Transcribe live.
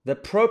The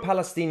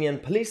pro-Palestinian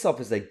police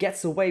officer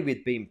gets away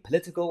with being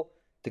political,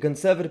 the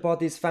Conservative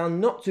Party is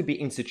found not to be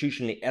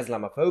institutionally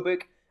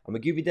Islamophobic, and we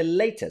give you the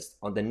latest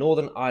on the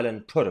Northern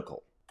Ireland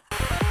Protocol.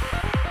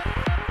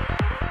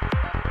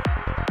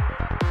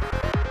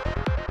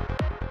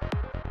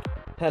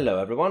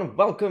 Hello everyone,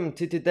 welcome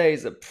to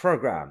today's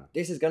program.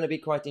 This is going to be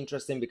quite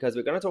interesting because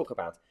we're going to talk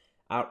about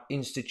our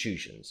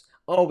institutions.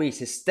 Are we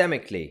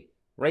systemically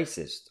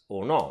racist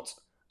or not?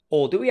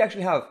 Or do we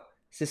actually have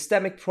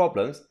systemic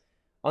problems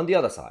on the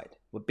other side?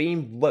 We're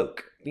being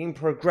woke, being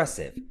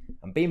progressive,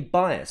 and being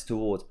biased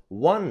towards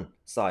one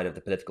side of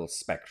the political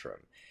spectrum.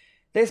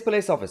 This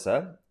police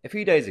officer, a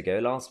few days ago,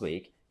 last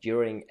week,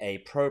 during a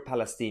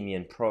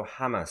pro-Palestinian,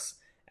 pro-Hamas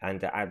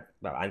and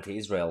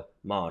anti-Israel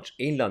march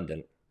in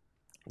London,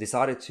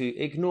 decided to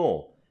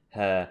ignore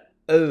her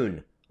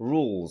own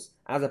rules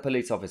as a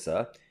police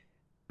officer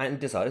and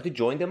decided to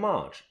join the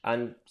march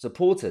and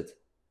supported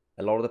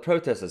a lot of the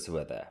protesters who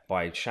were there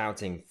by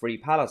shouting "Free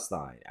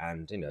Palestine"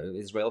 and,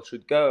 Israel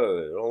should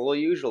go, all the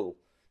usual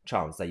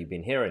chants that you've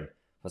been hearing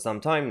for some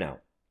time now.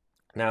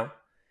 Now,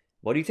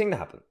 what do you think that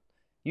happened?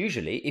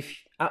 Usually, if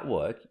at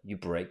work you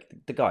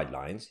break the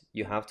guidelines,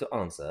 you have to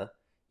answer,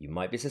 you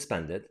might be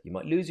suspended, you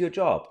might lose your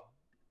job.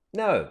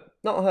 No,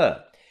 not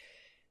her.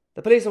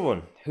 The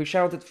policewoman who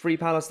shouted "Free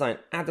Palestine"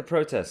 at the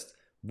protest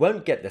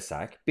won't get the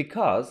sack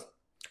because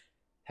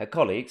her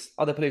colleagues,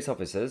 other police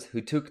officers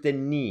who took the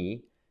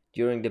knee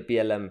during the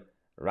BLM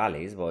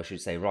rallies, or I should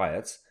say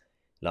riots,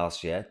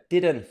 last year,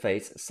 didn't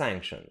face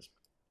sanctions.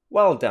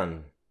 Well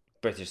done,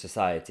 British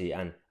society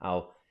and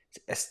our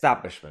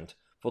establishment,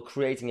 for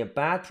creating a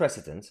bad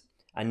precedent,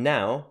 and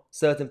now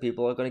certain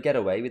people are going to get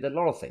away with a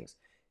lot of things.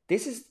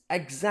 This is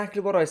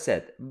exactly what I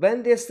said.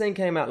 When this thing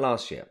came out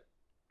last year,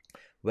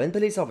 when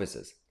police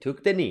officers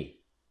took the knee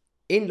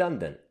in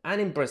London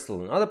and in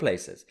Bristol and other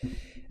places,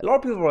 a lot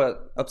of people were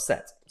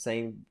upset,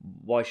 saying,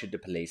 why should the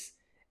police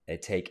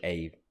take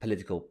a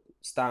political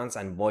stance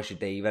and why should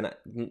they even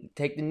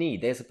take the knee?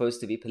 They're supposed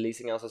to be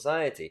policing our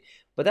society.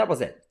 But that was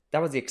it.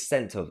 That was the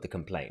extent of the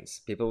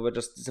complaints. People were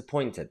just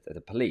disappointed at the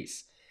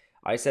police.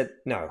 I said,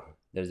 no,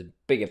 there's a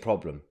bigger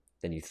problem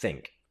than you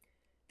think.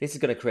 This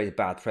is going to create a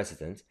bad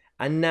precedent.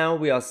 And now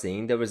we are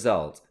seeing the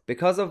result.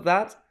 Because of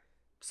that,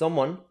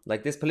 someone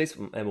like this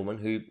policewoman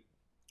who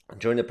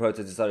during the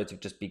protest decided to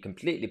just be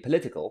completely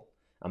political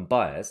and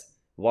biased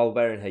while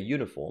wearing her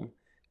uniform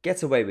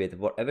gets away with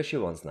whatever she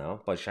wants now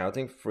by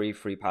shouting free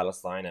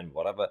Palestine and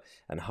whatever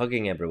and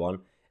hugging everyone.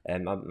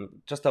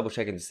 I'm just double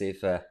checking to see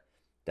if the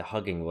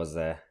hugging was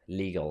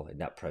legal in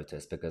that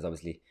protest, because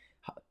obviously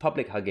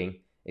public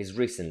hugging is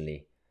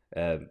recently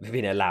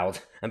been allowed,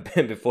 and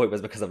before it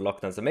was because of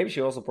lockdown. So maybe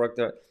she also broke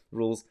the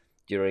rules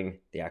during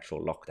the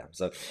actual lockdown.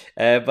 So,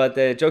 but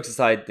jokes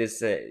aside,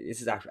 this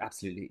is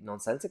absolutely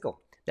nonsensical.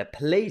 The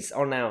police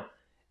are now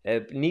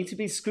need to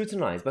be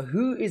scrutinized. But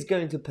who is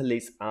going to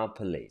police our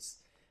police?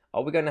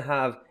 Are we going to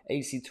have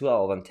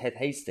AC-12 and Ted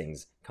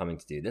Hastings coming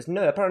to do this?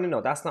 No, apparently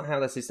not. That's not how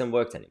the system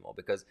works anymore,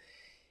 because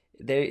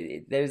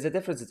there is a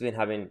difference between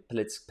having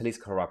police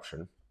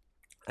corruption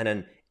and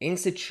an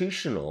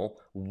institutional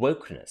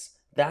wokeness.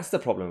 That's the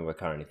problem we're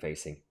currently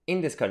facing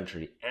in this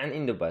country and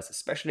in the West,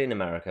 especially in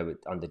America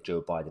under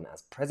Joe Biden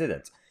as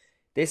president.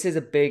 This is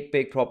a big,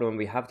 big problem, and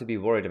we have to be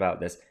worried about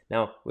this.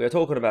 Now, we are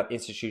talking about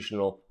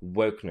institutional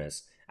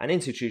wokeness and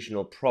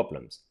institutional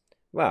problems.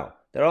 Well,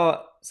 there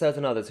are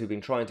certain others who've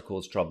been trying to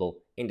cause trouble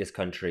in this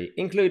country,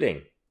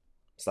 including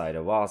Saeed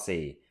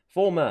Awasi,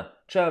 former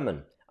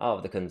chairman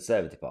of the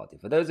Conservative Party.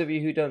 For those of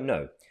you who don't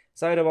know,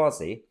 Saeed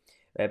Awasi,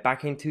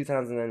 back in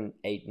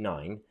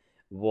 2008-9,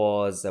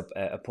 was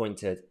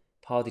appointed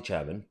party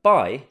chairman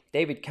by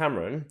David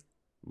Cameron.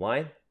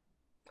 Why?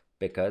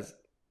 Because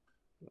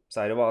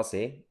Saeed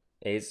Awasi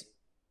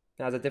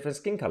has a different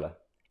skin color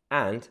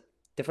and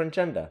different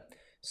gender.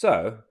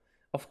 So,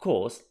 of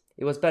course,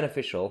 it was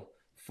beneficial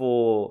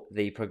for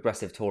the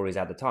progressive Tories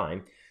at the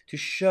time to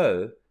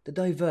show the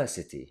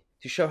diversity,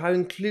 to show how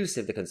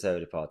inclusive the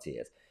Conservative Party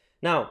is.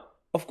 Now,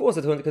 of course,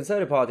 the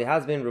Conservative Party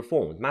has been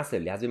reformed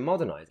massively, has been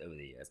modernized over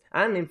the years.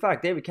 And in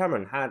fact, David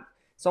Cameron had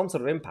some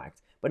sort of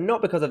impact, but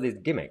not because of these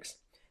gimmicks.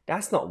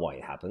 That's not why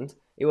it happened.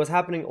 It was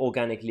happening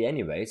organically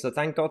anyway, so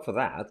thank God for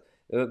that,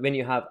 when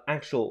you have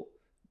actual,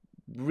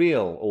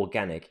 real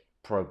organic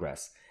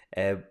progress.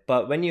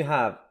 But when you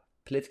have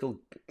political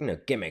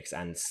gimmicks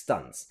and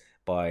stunts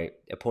by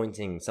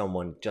appointing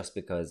someone just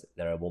because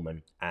they're a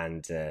woman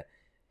and,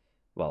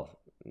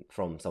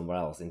 from somewhere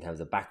else in terms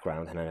of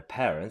background and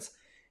appearance,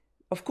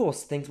 of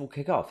course things will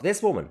kick off.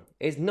 This woman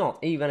is not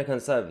even a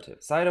conservative.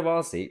 Saeed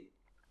Awasi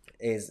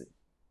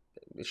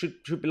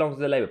should belong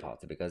to the Labour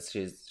Party because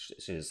she's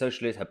a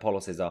socialist, her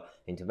policies are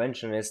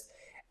interventionist,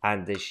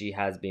 and she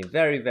has been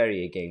very,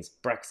 very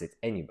against Brexit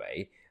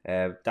anyway.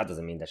 That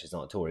doesn't mean that she's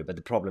not a Tory, but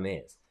the problem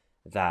is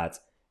that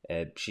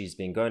she's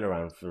been going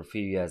around for a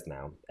few years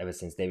now, ever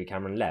since David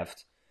Cameron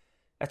left,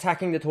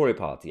 attacking the Tory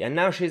party. And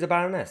now she's a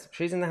baroness.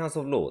 She's in the House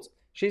of Lords.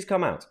 She's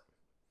come out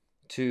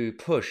to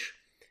push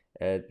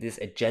this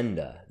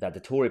agenda that the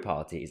Tory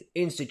party is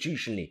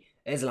institutionally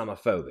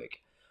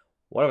Islamophobic,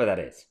 whatever that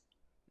is.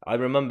 I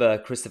remember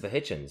Christopher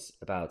Hitchens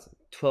about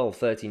 12,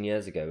 13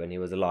 years ago when he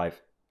was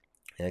alive.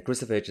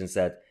 Christopher Hitchens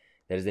said,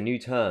 there is a new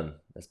term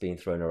that's being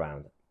thrown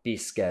around. Be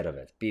scared of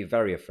it. Be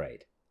very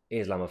afraid.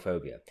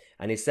 Islamophobia.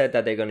 And he said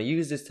that they're going to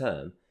use this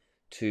term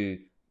to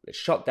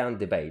shut down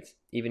debate,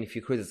 even if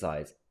you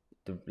criticize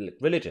the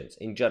religions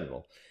in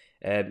general.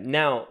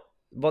 Now,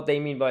 what they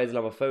mean by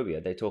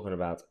Islamophobia, they're talking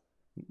about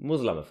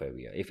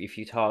Muslamophobia. If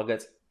you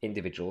target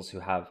individuals who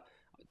have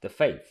the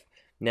faith.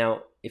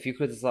 Now, if you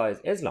criticize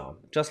Islam,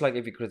 just like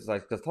if you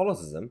criticize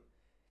Catholicism,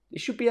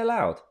 it should be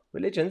allowed.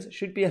 Religions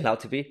should be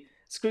allowed to be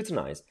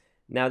scrutinized.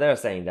 Now, they're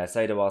saying that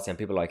Saeed Awasi and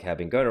people like her have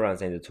been going around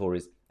saying the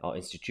Tories are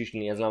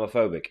institutionally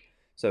Islamophobic.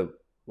 So,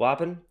 what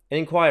happened? An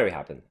inquiry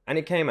happened, and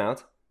it came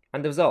out,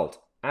 and the result,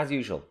 as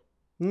usual,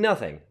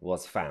 nothing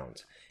was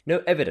found.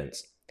 No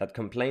evidence that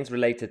complaints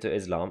related to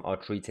Islam are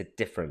treated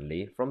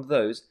differently from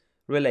those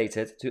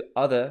related to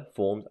other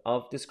forms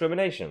of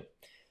discrimination.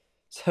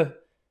 So,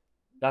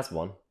 that's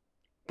one.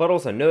 But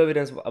also, no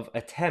evidence of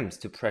attempts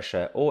to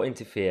pressure or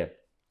interfere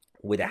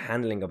with the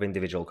handling of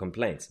individual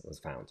complaints was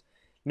found.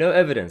 No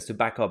evidence to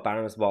back up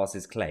Baroness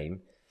Wasi's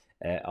claim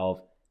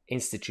of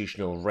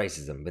institutional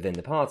racism within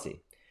the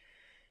party.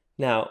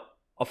 Now,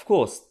 of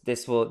course,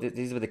 these were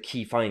the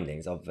key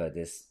findings of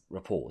this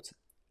report.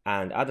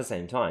 And at the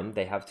same time,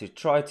 they have to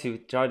try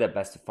their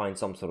best to find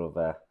some sort of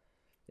a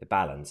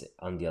balance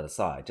on the other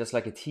side. Just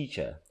like a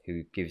teacher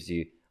who gives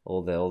you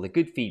all the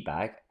good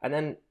feedback, and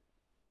then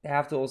they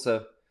have to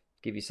also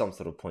give you some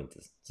sort of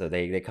pointers. So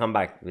they come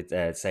back with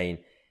saying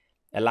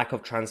a lack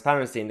of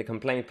transparency in the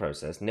complaint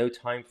process, no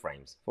time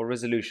frames for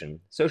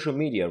resolution, social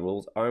media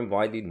rules aren't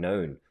widely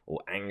known or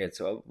angered.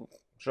 So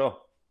sure,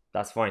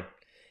 that's fine.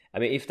 I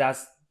mean, if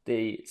that's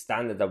the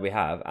standard that we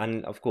have,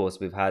 and of course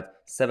we've had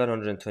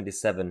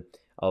 727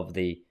 of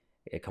the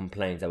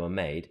complaints that were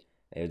made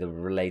that were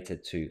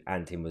related to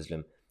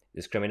anti-Muslim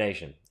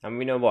discrimination. And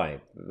we know why.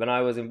 When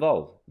I was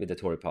involved with the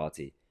Tory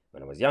Party,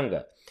 when I was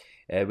younger,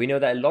 we know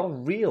that a lot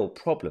of real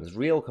problems,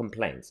 real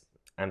complaints,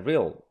 and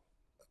real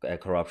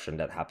corruption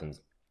that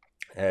happens,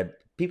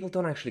 people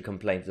don't actually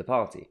complain to the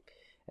party.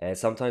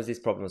 Sometimes these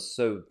problems are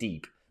so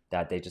deep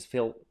that they just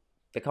feel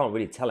they can't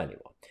really tell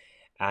anyone,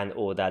 and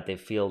or that they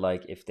feel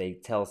like if they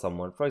tell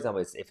someone, for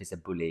example, if it's a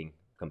bullying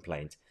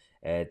complaint,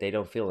 they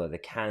don't feel that they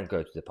can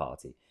go to the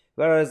party.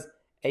 Whereas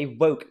a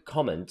woke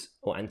comment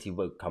or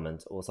anti-woke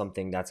comment or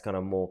something that's kind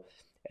of more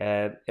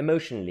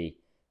emotionally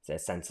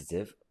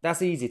sensitive,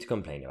 that's easy to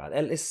complain about.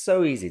 And it's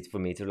so easy for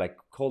me to like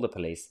call the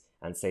police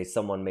and say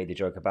someone made a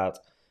joke about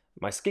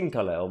my skin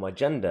color or my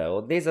gender,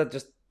 or these are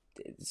just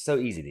so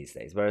easy these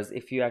days. Whereas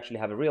if you actually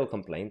have a real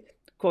complaint,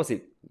 of course,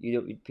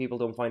 people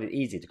don't find it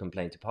easy to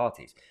complain to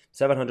parties.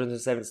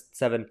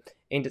 777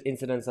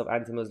 incidents of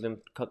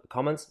anti-Muslim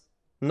comments,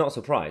 not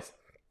surprised.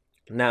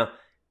 Now,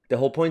 the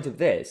whole point of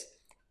this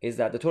is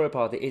that the Tory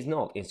Party is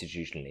not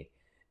institutionally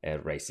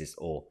racist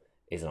or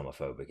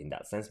Islamophobic in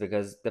that sense,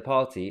 because the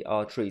party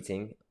are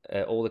treating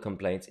all the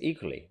complaints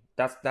equally.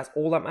 That's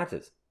all that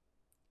matters.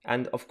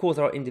 And of course,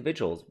 there are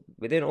individuals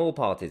within all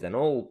parties and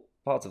all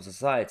parts of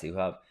society who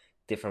have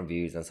different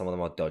views, and some of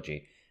them are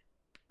dodgy.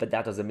 But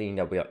that doesn't mean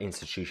that we are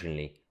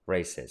institutionally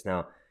racist.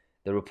 Now,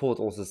 the report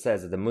also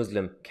says that the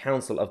Muslim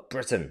Council of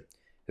Britain,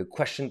 who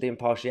questioned the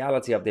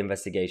impartiality of the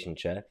investigation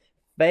chair,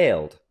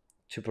 failed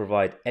to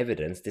provide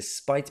evidence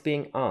despite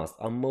being asked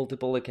on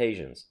multiple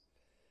occasions.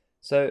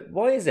 So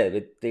why is it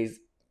with these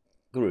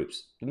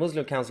groups, the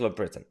Muslim Council of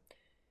Britain,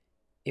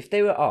 if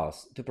they were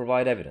asked to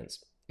provide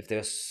evidence, if they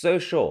are so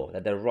sure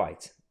that they're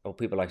right, or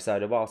people like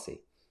Saeed Awasi,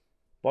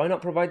 why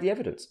not provide the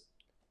evidence?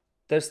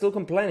 They're still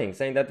complaining,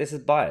 saying that this is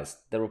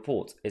biased, the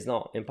report is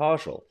not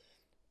impartial,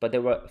 but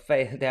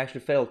they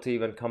actually failed to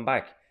even come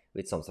back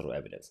with some sort of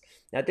evidence.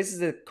 Now, this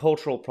is a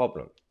cultural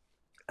problem,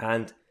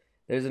 and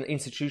there's an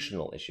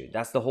institutional issue.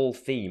 That's the whole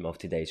theme of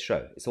today's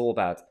show. It's all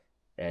about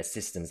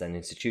systems and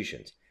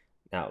institutions.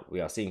 Now, we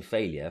are seeing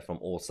failure from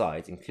all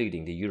sides,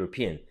 including the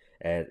European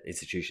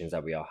institutions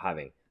that we are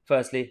having.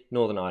 Firstly,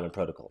 Northern Ireland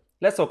Protocol.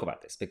 Let's talk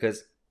about this,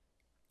 because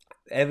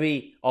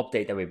every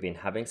update that we've been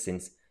having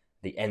since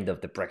the end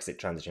of the Brexit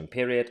transition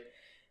period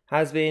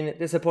has been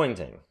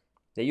disappointing.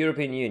 The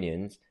European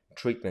Union's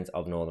treatment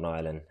of Northern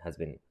Ireland has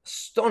been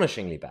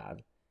astonishingly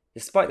bad,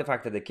 despite the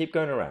fact that they keep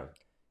going around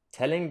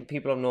telling the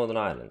people of Northern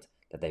Ireland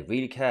that they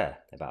really care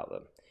about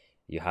them.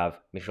 You have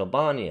Michel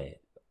Barnier,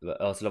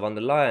 Ursula von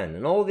der Leyen,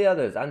 and all the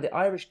others, and the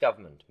Irish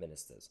government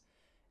ministers,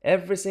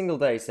 every single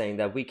day saying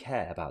that we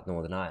care about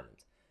Northern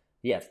Ireland.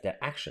 Yet their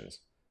actions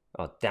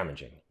are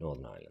damaging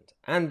Northern Ireland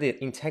and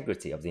the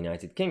integrity of the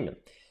United Kingdom.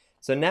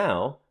 So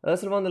now,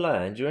 Ursula von der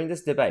Leyen, during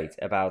this debate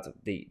about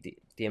the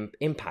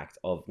impact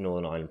of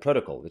Northern Ireland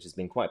Protocol, which has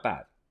been quite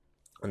bad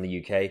on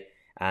the UK,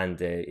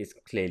 and it's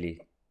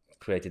clearly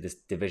created this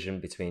division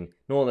between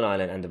Northern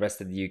Ireland and the rest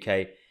of the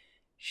UK,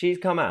 she's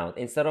come out,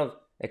 instead of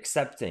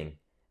accepting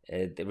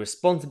the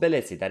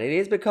responsibility that it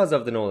is because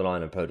of the Northern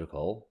Ireland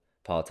Protocol,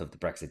 part of the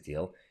Brexit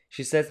deal,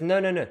 she says, no,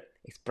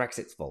 it's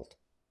Brexit's fault.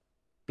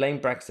 Blame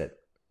Brexit.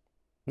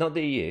 Not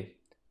the EU.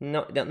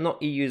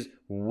 Not EU's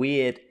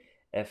weird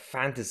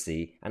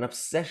fantasy and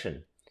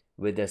obsession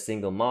with their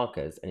single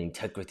markets and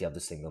integrity of the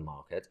single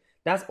market.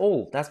 That's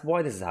all. That's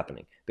why this is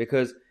happening.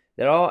 Because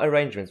there are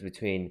arrangements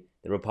between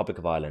the Republic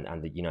of Ireland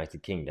and the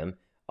United Kingdom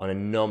on a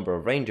number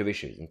of range of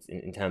issues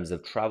in terms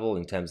of travel,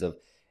 in terms of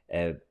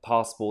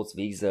passports,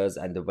 visas,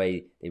 and the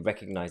way they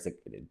recognize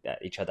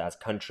each other as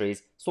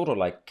countries, sort of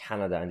like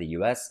Canada and the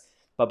US.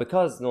 But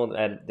because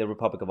the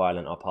Republic of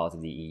Ireland are part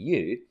of the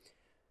EU,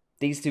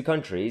 these two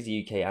countries,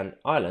 UK and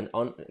Ireland,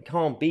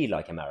 can't be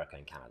like America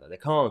and Canada. They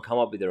can't come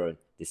up with their own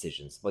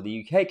decisions. But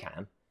the UK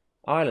can,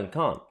 Ireland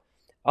can't.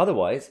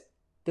 Otherwise,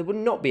 there would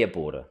not be a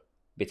border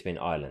between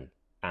Ireland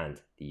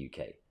and the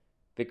UK.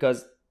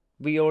 Because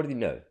we already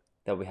know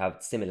that we have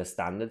similar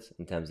standards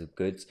in terms of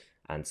goods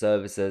and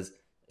services,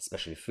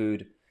 especially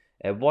food.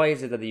 Why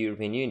is it that the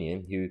European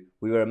Union, who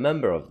we were a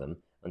member of them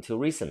until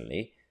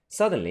recently,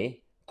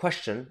 suddenly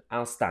question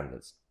our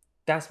standards?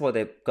 That's why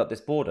they've got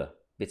this border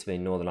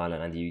between Northern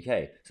Ireland and the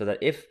UK, so that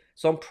if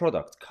some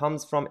product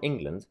comes from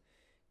England,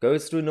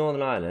 goes through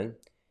Northern Ireland,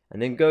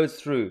 and then goes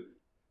through,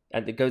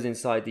 and it goes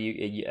inside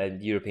the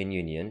European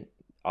Union,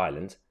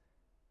 Ireland,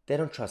 they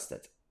don't trust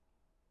it.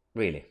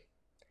 Really.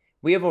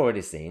 We have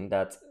already seen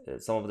that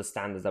some of the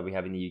standards that we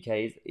have in the UK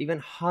is even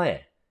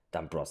higher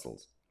than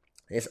Brussels.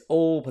 It's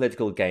all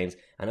political games,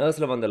 and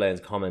Ursula von der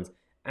Leyen's comments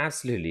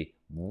absolutely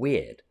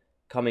weird,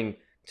 coming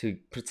to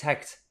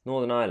protect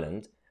Northern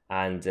Ireland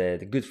and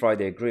the Good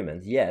Friday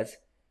Agreement, yet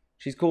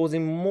she's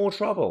causing more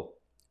trouble.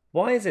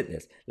 Why is it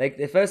this? Like,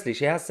 firstly,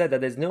 she has said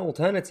that there's no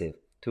alternative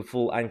to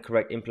full and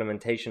correct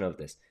implementation of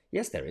this.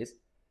 Yes, there is.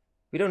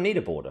 We don't need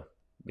a border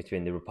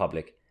between the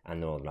Republic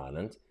and Northern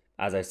Ireland.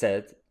 As I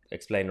said,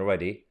 explained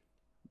already,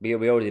 we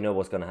already know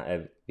what's going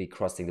to be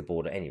crossing the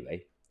border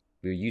anyway.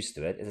 We're used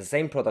to it. It's the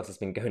same product that's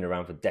been going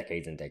around for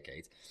decades and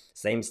decades.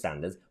 Same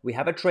standards. We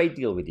have a trade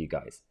deal with you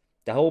guys.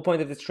 The whole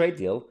point of this trade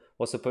deal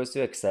was supposed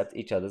to accept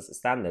each other's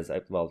standards.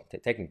 Well,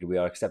 technically we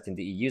are accepting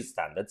the EU's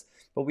standards,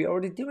 but we're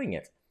already doing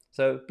it.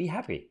 So be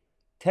happy.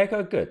 Take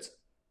our goods.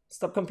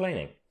 Stop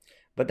complaining.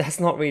 But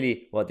that's not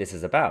really what this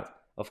is about.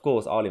 Of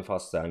course, Arlene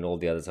Foster and all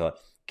the others are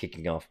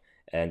kicking off,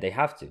 and they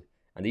have to.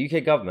 And the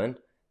UK government,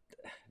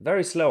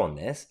 very slow on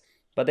this,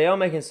 but they are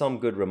making some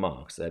good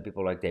remarks.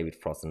 People like David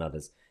Frost and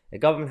others. The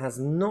government has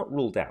not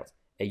ruled out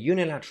a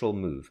unilateral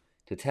move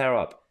to tear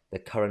up the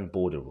current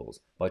border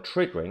rules by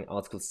triggering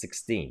Article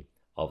 16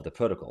 of the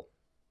protocol.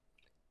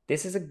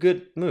 This is a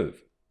good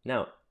move.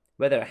 Now,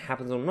 whether it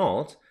happens or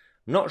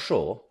not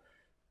sure,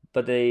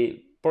 but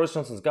Boris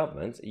Johnson's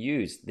government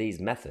used these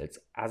methods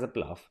as a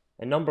bluff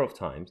a number of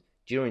times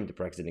during the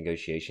Brexit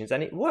negotiations,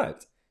 and it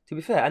worked, to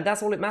be fair. And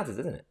that's all it matters,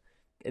 isn't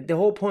it? The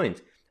whole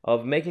point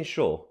of making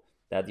sure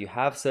that you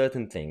have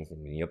certain things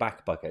in your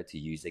back pocket to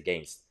use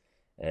against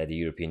the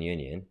European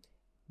Union,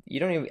 you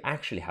don't even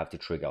actually have to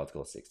trigger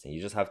Article 16. You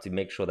just have to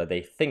make sure that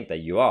they think that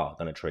you are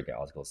going to trigger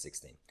Article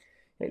 16,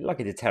 like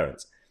a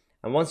deterrent.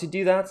 And once you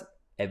do that,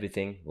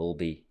 everything will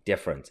be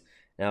different.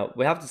 Now,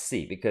 we have to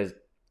see, because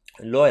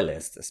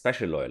loyalists,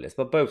 especially loyalists,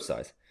 but both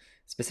sides,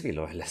 specifically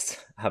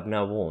loyalists, have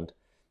now warned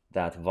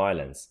that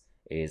violence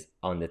is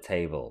on the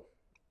table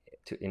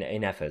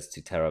in efforts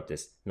to tear up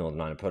this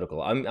Northern Ireland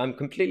Protocol. I'm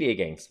completely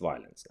against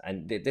violence,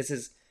 and this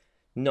is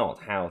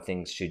not how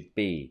things should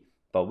be.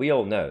 But we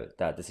all know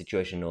that the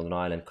situation in Northern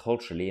Ireland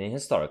culturally and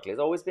historically has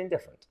always been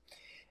different.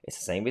 It's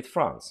the same with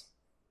France.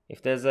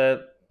 If there's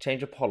a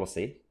change of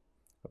policy,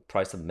 the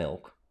price of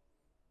milk,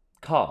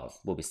 cars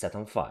will be set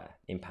on fire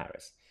in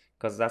Paris,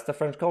 because that's the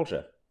French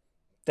culture.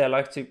 They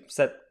like to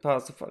set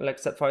fire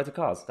to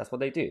cars. That's what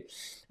they do.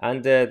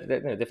 And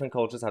different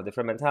cultures have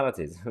different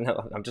mentalities.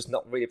 Now, I'm just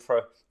not really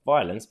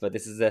pro-violence, but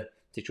this is a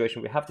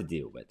situation we have to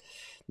deal with.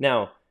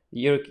 Now,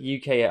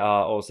 UK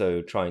are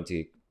also trying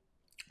to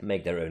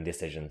make their own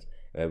decisions.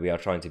 We are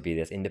trying to be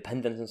this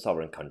independent and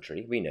sovereign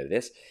country. We know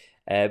this.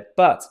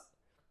 But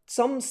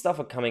some stuff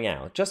are coming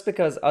out. Just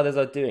because others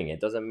are doing it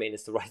doesn't mean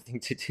it's the right thing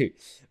to do.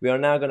 We are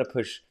now going to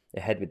push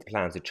ahead with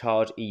plans to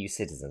charge EU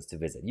citizens to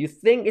visit. You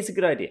think it's a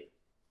good idea?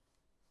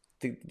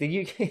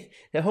 The UK,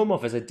 the Home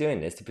Office are doing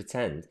this to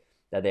pretend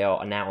that they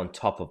are now on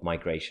top of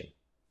migration.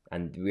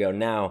 And we are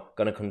now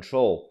going to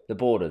control the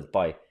borders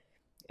by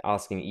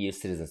asking EU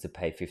citizens to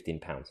pay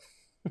 £15.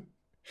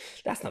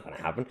 That's not going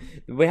to happen.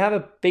 We have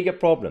a bigger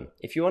problem.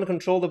 If you want to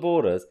control the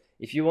borders,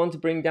 if you want to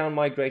bring down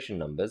migration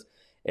numbers,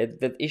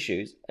 the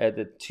issues are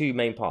the two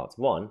main parts.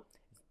 One,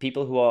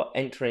 people who are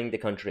entering the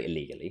country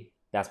illegally.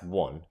 That's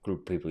one group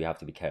of people you have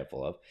to be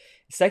careful of.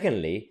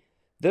 Secondly,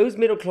 those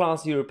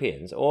middle-class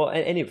Europeans, or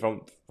any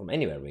from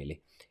anywhere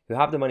really, who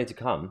have the money to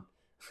come,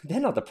 they're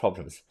not the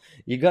problems.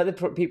 You got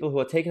the people who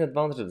are taking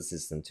advantage of the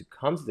system to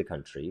come to the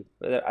country,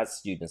 whether as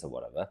students or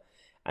whatever,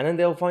 and then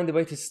they'll find a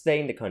way to stay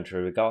in the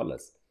country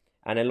regardless.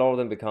 And a lot of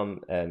them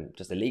become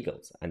just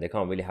illegals, and they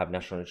can't really have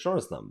national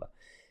insurance number.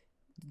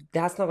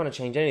 That's not going to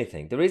change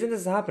anything. The reason this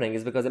is happening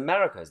is because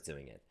America is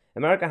doing it.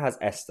 America has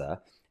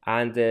ESTA,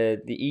 and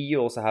the EU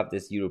also have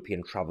this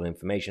European Travel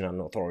Information and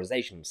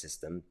Authorization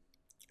System,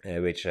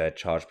 which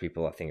charge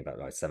people, I think, about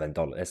like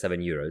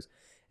 €7,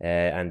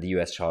 and the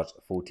US charged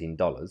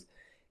 $14.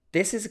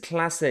 This is a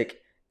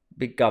classic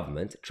big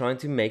government trying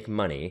to make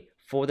money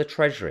for the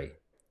Treasury,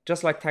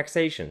 just like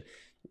taxation.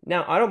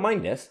 Now, I don't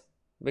mind this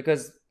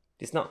because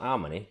it's not our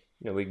money.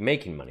 We're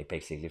making money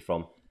basically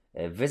from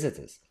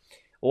visitors.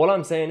 All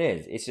I'm saying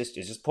is it's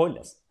just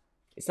pointless.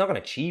 It's not going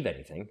to achieve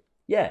anything.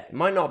 Yeah, it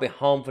might not be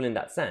harmful in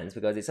that sense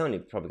because it's only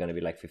probably going to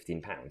be like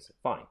 £15.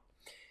 Fine.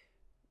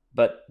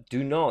 But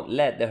do not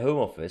let the Home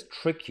Office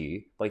trick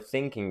you by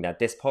thinking that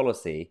this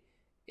policy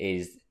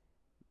is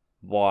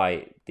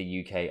why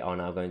the UK are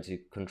now going to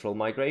control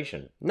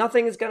migration.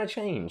 Nothing is going to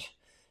change.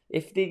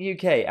 If the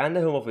UK and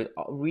the Home Office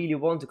really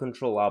want to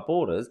control our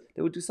borders,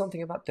 they would do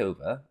something about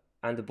Dover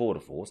and the border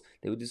force.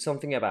 They would do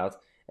something about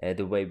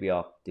the way we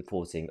are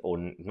deporting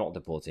or not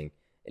deporting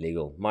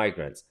illegal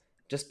migrants.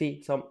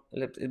 We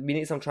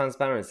need some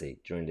transparency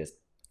during this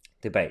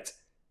debate.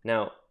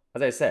 Now,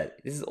 as I said,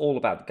 this is all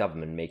about the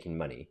government making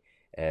money.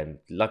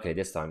 Luckily,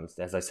 this time,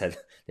 as I said,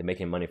 they're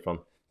making money from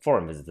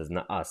foreign visitors,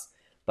 not us.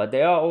 But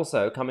they are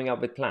also coming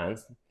up with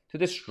plans to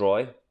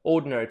destroy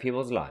ordinary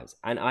people's lives.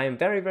 And I am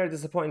very, very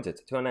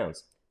disappointed to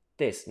announce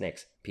this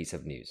next piece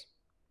of news.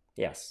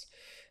 Yes,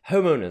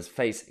 homeowners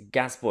face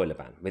gas boiler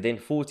ban within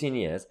 14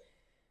 years,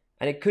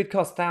 and it could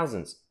cost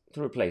thousands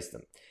to replace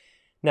them.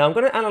 Now, I'm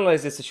going to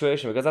analyze this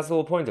situation because that's the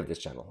whole point of this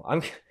channel.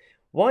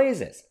 Why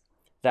is it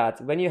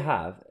that when you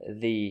have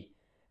the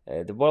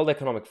World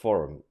Economic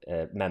Forum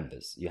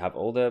members, you have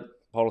all the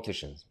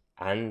politicians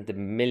and the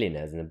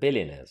millionaires and the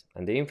billionaires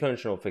and the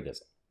influential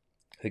figures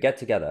who get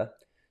together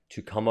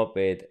to come up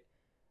with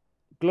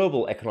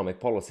global economic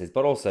policies,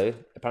 but also,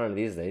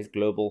 apparently these days,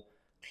 global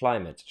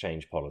climate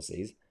change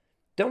policies,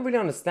 don't really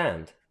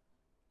understand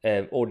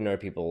ordinary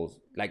people's,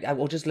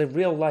 or just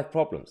real life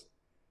problems.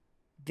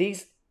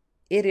 These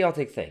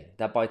idiotic thing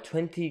that by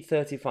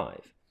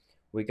 2035,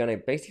 we're going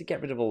to basically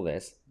get rid of all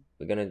this.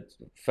 We're going to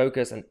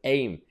focus and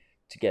aim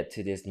to get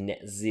to this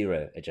net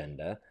zero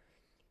agenda.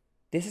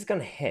 This is going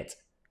to hit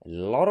a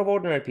lot of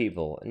ordinary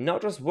people,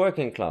 not just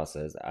working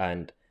classes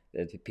and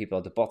the people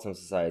at the bottom of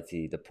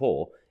society, the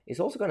poor. It's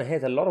also going to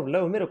hit a lot of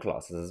lower middle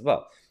classes as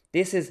well.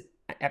 This is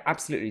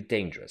absolutely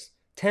dangerous.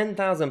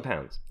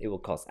 £10,000 it will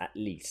cost at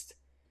least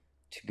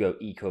to go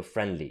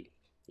eco-friendly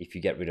if you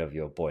get rid of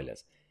your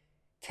boilers.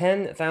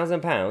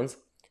 £10,000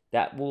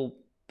 that will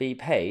be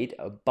paid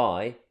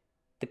by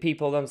the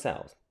people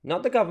themselves,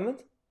 not the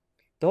government.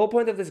 The whole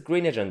point of this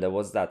green agenda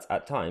was that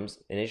at times,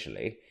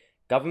 initially,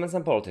 governments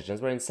and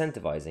politicians were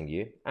incentivizing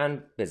you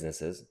and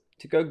businesses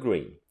to go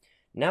green.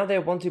 Now they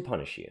want to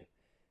punish you.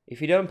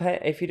 If you don't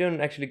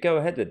actually go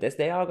ahead with this,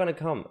 they are going to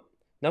come,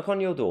 knock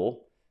on your door,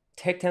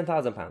 take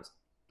 £10,000.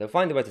 They'll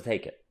find a way to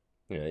take it.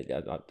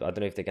 I don't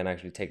know if they can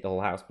actually take the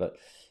whole house, but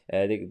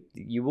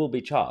you will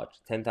be charged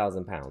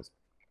 £10,000.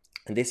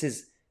 And this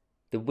is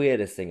the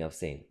weirdest thing I've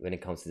seen when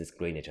it comes to this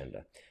green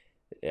agenda.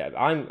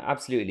 I'm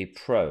absolutely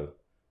pro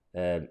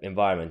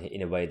environment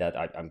in a way that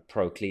I'm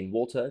pro clean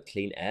water,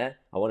 clean air.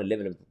 I want to live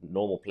in a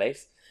normal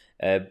place.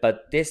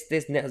 But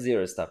this net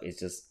zero stuff is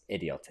just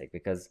idiotic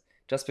because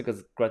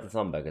Greta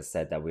Thunberg has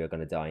said that we are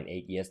going to die in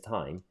 8 years'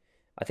 time.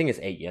 I think it's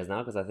 8 years now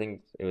because I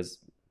think it was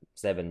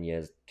 7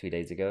 years 2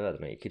 days ago. I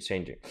don't know, it keeps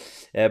changing.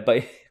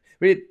 But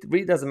it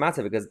really doesn't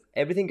matter because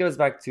everything goes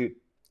back to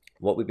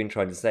what we've been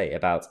trying to say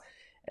about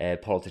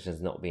politicians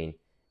not being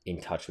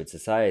in touch with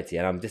society.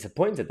 And I'm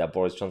disappointed that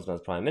Boris Johnson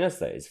as Prime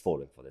Minister is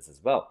falling for this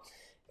as well.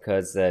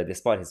 Because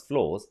despite his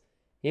flaws,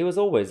 he was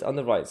always on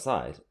the right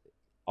side,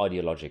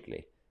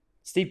 ideologically.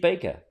 Steve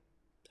Baker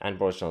and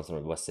Boris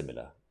Johnson were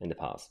similar in the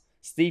past.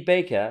 Steve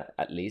Baker,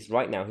 at least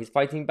right now, he's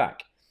fighting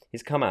back.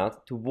 He's come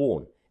out to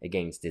warn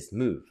against this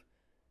move.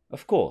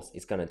 Of course,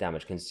 it's going to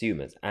damage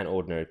consumers and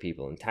ordinary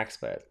people and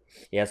taxpayers.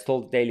 He has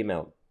told the Daily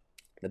Mail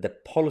that the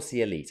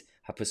policy elite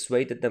have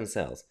persuaded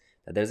themselves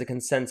that there's a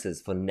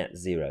consensus for net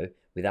zero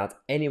without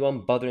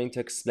anyone bothering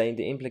to explain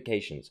the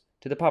implications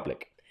to the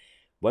public.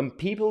 When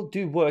people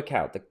do work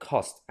out the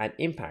cost and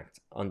impact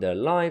on their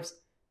lives,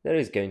 there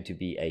is going to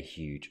be a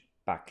huge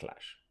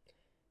backlash.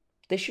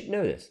 They should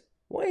know this.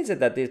 Why is it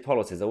that these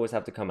policies always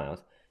have to come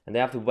out and they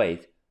have to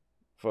wait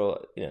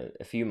for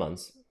a few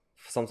months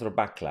for some sort of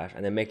backlash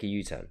and then make a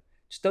U-turn?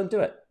 Just don't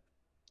do it.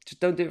 Just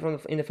don't do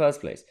it in the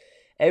first place.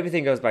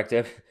 Everything goes back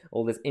to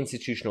all these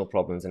institutional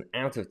problems and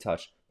out of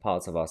touch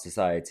parts of our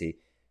society.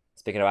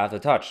 Speaking of out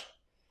of touch,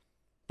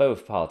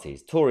 both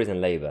parties, Tories and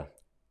Labour,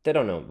 they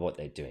don't know what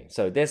they're doing.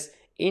 So this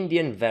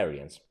Indian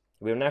variant,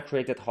 we have now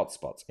created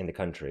hotspots in the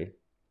country.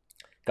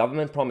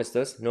 Government promised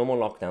us no more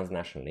lockdowns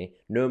nationally,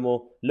 no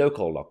more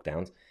local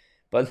lockdowns,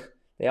 but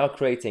they are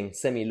creating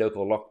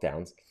semi-local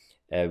lockdowns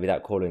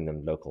without calling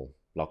them local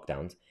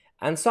lockdowns.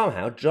 And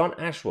somehow John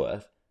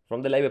Ashworth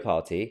from the Labour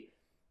Party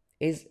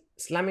is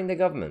slamming the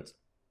government.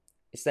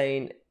 He's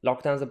saying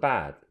lockdowns are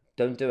bad,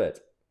 don't do it.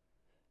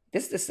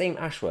 This is the same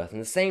Ashworth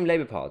and the same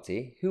Labour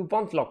Party who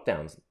want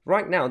lockdowns.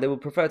 Right now, they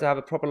would prefer to have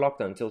a proper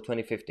lockdown until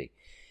 2050.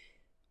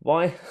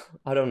 Why?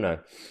 I don't know.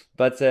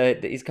 But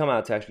he's come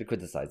out to actually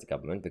criticise the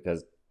government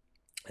because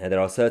there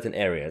are certain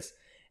areas,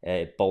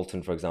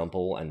 Bolton, for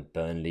example, and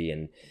Burnley,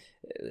 and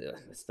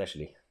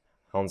especially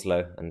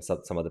Hounslow and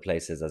some other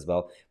places as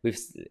well, we've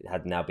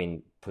had now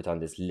been put on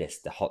this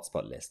list, the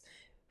hotspot list.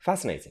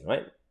 Fascinating,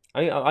 right?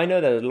 I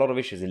know there's a lot of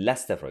issues in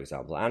Leicester, for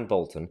example, and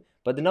Bolton,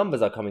 but the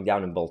numbers are coming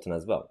down in Bolton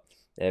as well.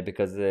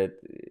 Because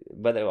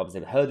whether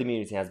obviously herd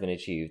immunity has been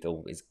achieved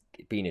or is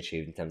being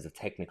achieved in terms of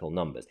technical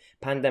numbers,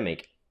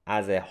 pandemic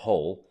as a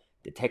whole,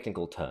 the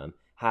technical term,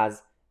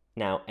 has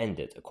now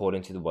ended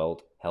according to the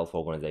World Health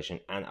Organization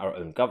and our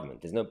own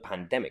government. There's no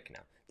pandemic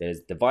now.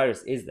 The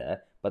virus is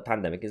there, but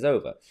pandemic is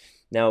over.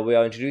 Now we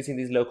are introducing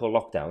these local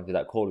lockdowns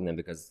without calling them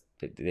because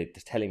they're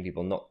telling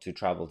people not to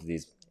travel to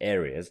these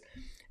areas.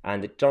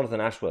 And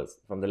Jonathan Ashworth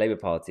from the Labour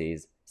Party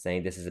is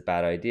saying this is a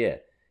bad idea.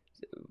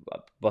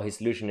 But his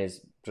solution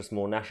is just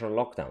more national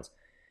lockdowns.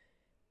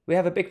 We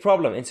have a big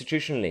problem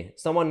institutionally.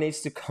 Someone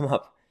needs to come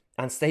up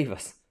and save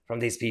us from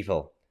these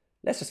people.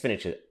 Let's just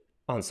finish it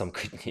on some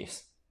good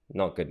news.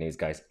 Not good news,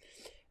 guys.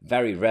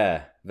 Very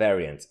rare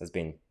variant has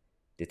been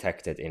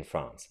detected in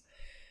France.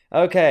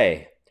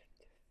 Okay,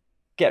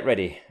 get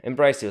ready.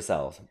 Embrace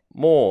yourselves.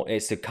 More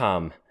is to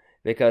come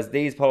because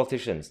these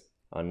politicians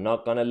are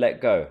not going to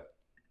let go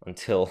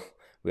until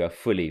we are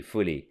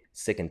fully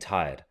sick and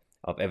tired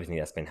of everything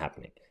that's been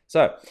happening.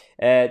 So,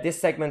 this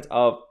segment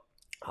of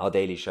our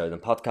daily shows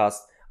and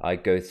podcasts, I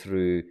go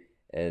through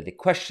the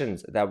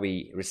questions that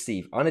we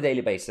receive on a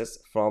daily basis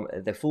from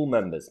the full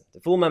members. The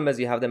full members,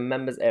 you have the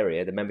members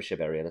area, the membership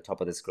area at the top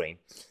of the screen.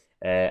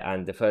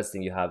 And the first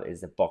thing you have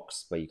is a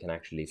box where you can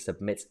actually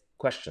submit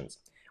questions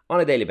on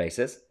a daily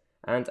basis,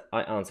 and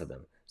I answer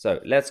them. So,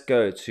 let's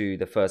go to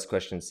the first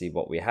question, see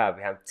what we have.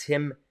 We have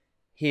Tim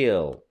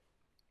Hill.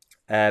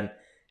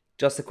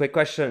 Just a quick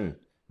question,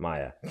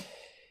 Maya.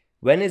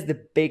 When is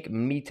the big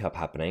meetup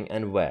happening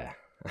and where?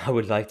 I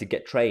would like to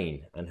get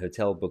train and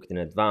hotel booked in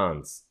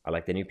advance. I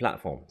like the new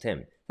platform,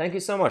 Tim. Thank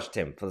you so much,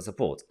 Tim, for the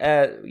support.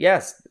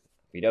 Yes,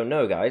 if you don't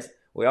know, guys,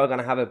 we are going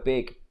to have a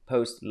big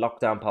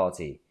post-lockdown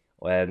party.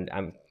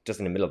 I'm just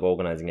in the middle of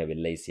organizing it with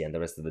Lacey and the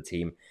rest of the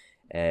team.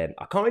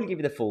 I can't really give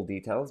you the full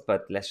details,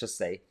 but let's just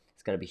say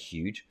it's going to be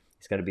huge.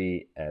 It's going to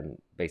be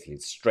basically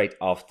straight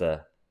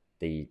after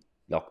the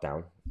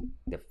lockdown,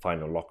 the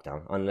final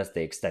lockdown, unless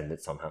they extend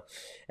it somehow.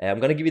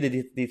 I'm going to give you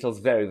the details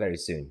very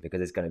soon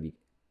because it's going to be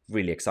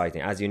really exciting.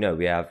 As you know,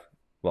 we have,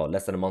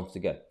 less than a month to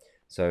go.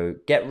 So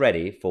get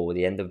ready for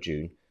the end of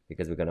June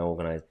because we're going to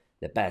organize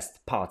the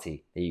best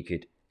party that you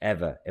could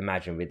ever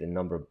imagine with a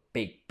number of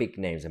big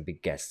names and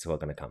big guests who are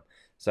going to come.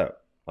 So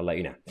I'll let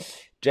you know.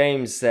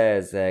 James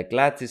says,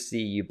 glad to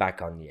see you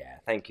back on the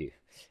air. Thank you.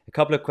 A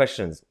couple of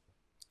questions.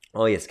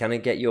 Oh yes, can I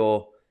get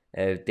your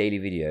daily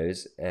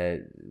videos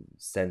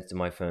sent to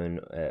my phone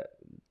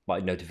by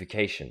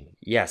notification?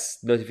 Yes,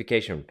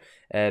 notification.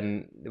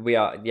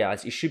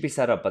 It should be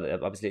set up, but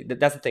obviously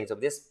that's the thing. So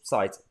this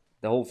site,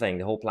 the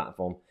whole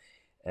platform,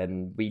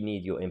 we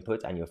need your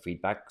input and your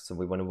feedback. So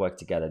we want to work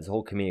together, this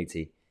whole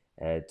community,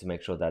 to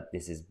make sure that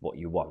this is what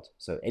you want.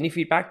 So any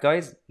feedback,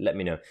 guys, let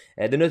me know.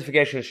 The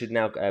notification should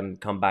now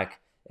come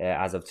back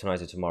as of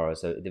tonight or tomorrow.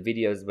 So the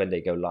videos, when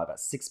they go live at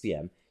 6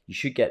 p.m., you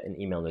should get an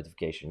email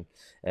notification.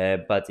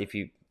 But if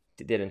you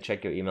didn't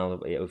check your email,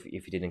 if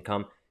you didn't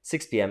come,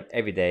 6 p.m.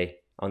 every day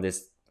on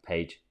this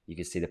page, you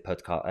can see the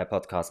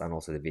podcast and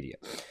also the video.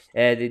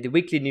 The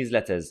weekly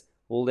newsletters,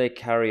 will they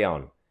carry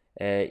on?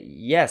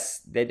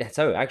 Yes.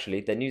 So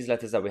actually, the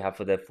newsletters that we have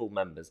for the full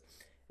members,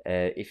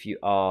 if you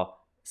are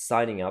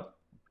signing up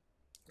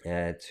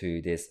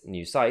to this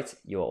new site,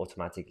 you are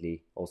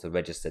automatically also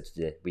registered to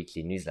the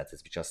weekly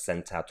newsletters, which are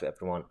sent out to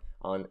everyone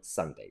on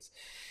Sundays.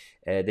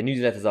 The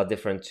newsletters are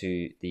different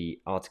to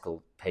the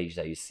article page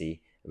that you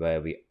see,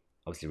 where we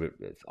obviously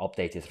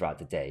update it throughout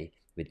the day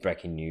with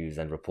breaking news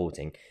and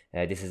reporting.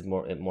 This is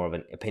more of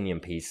an opinion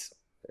piece.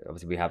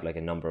 Obviously, we have like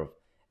a number of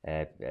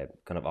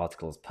kind of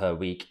articles per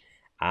week,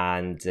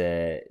 and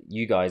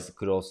you guys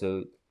could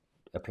also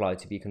apply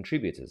to be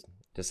contributors.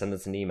 Just send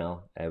us an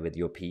email with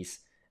your piece,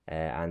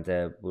 and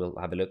we'll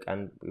have a look,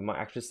 and we might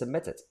actually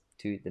submit it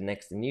to the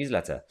next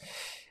newsletter.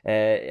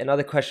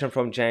 Another question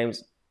from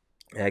James.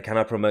 Can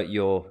I promote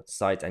your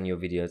site and your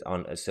videos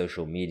on a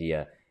social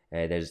media?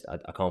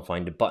 I can't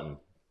find a button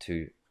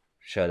to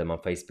share them on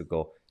Facebook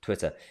or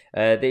Twitter.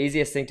 The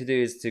easiest thing to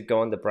do is to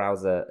go on the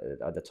browser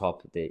at the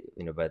top,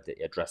 where the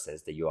address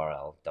is, the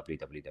URL,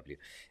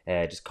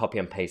 www. Just copy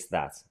and paste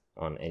that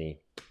on any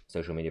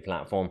social media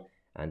platform,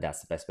 and that's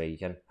the best way you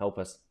can help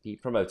us be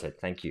promoted.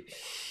 Thank you.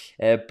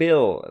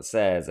 Bill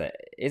says,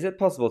 is it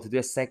possible to do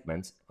a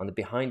segment on the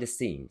behind the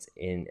scenes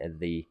in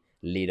the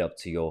lead up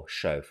to your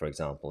show, for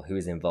example? Who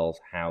is involved,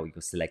 how you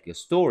can select your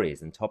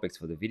stories and topics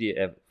for the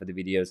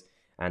videos,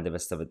 and the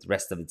rest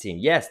of the team?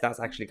 Yes, that's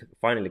actually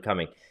finally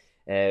coming.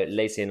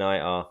 Lacey and I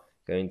are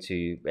going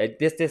to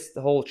this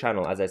whole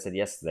channel, as I said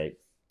yesterday,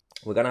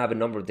 we're going to have a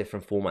number of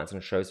different formats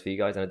and shows for you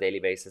guys on a daily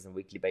basis and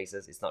weekly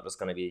basis. It's not just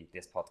going to be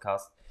this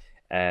podcast.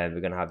 We're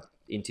going to have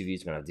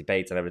interviews, we're going to have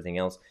debates and everything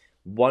else.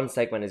 One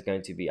segment is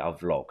going to be our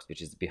vlogs,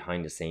 which is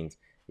behind the scenes.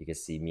 You can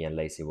see me and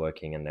Lacey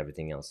working and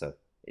everything else. So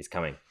it's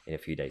coming in a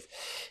few days.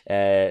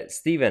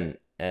 Stephen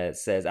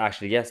says,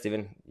 actually, yes,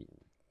 Stephen,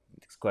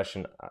 this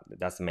question,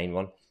 that's the main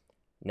one.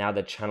 Now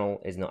the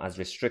channel is not as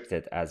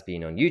restricted as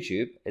being on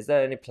YouTube, is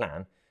there any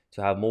plan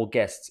to have more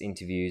guests,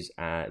 interviews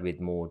with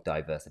more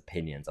diverse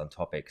opinions on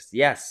topics.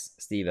 Yes,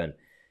 Stephen,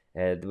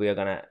 we are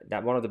gonna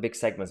that one of the big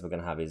segments we're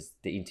gonna have is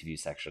the interview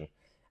section,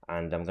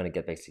 and I'm gonna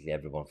get basically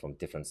everyone from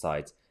different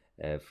sides,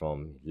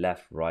 from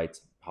left, right,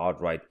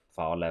 hard right,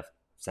 far left,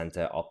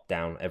 center, up,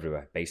 down,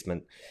 everywhere,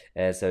 basement.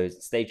 So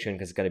stay tuned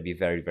because it's going to be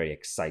very, very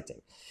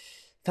exciting.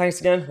 Thanks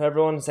again for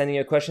everyone sending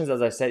your questions.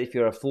 As I said, if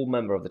you're a full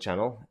member of the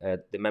channel,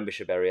 the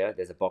membership area,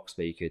 there's a box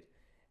where you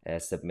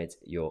could submit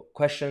your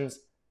questions.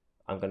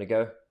 I'm going to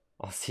go.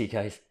 I'll see you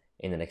guys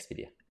in the next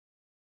video.